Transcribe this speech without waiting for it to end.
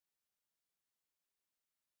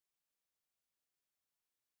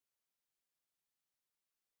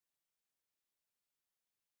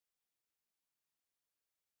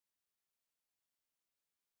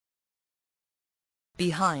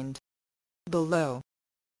behind, below,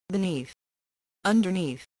 beneath,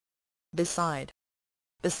 underneath, beside,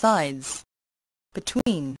 besides,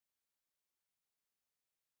 between.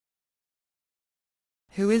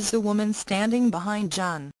 Who is the woman standing behind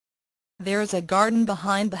John? There's a garden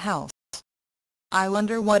behind the house. I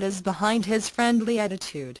wonder what is behind his friendly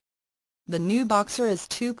attitude. The new boxer is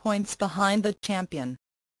 2 points behind the champion.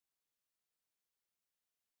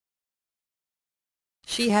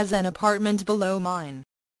 She has an apartment below mine.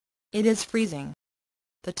 It is freezing.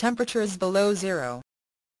 The temperature is below zero.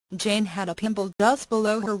 Jane had a pimple just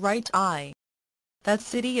below her right eye. That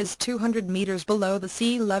city is 200 meters below the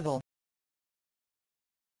sea level.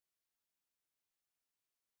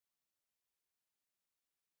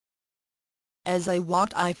 As I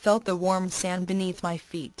walked I felt the warm sand beneath my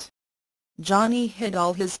feet. Johnny hid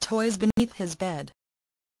all his toys beneath his bed.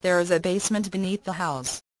 There is a basement beneath the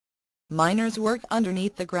house. Miners work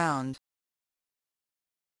underneath the ground.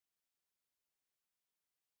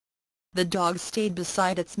 The dog stayed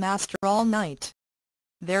beside its master all night.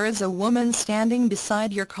 There is a woman standing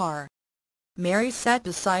beside your car. Mary sat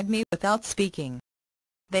beside me without speaking.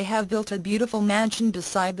 They have built a beautiful mansion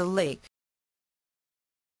beside the lake.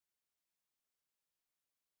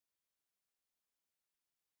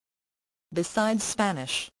 Besides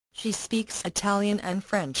Spanish, she speaks Italian and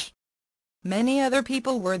French. Many other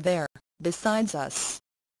people were there, besides us.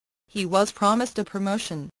 He was promised a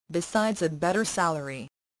promotion, besides a better salary.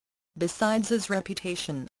 Besides his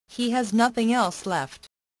reputation, he has nothing else left.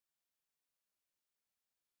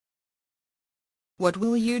 What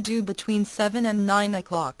will you do between 7 and 9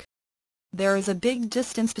 o'clock? There is a big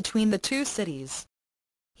distance between the two cities.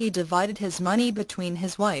 He divided his money between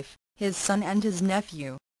his wife, his son and his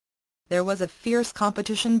nephew. There was a fierce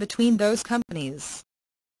competition between those companies.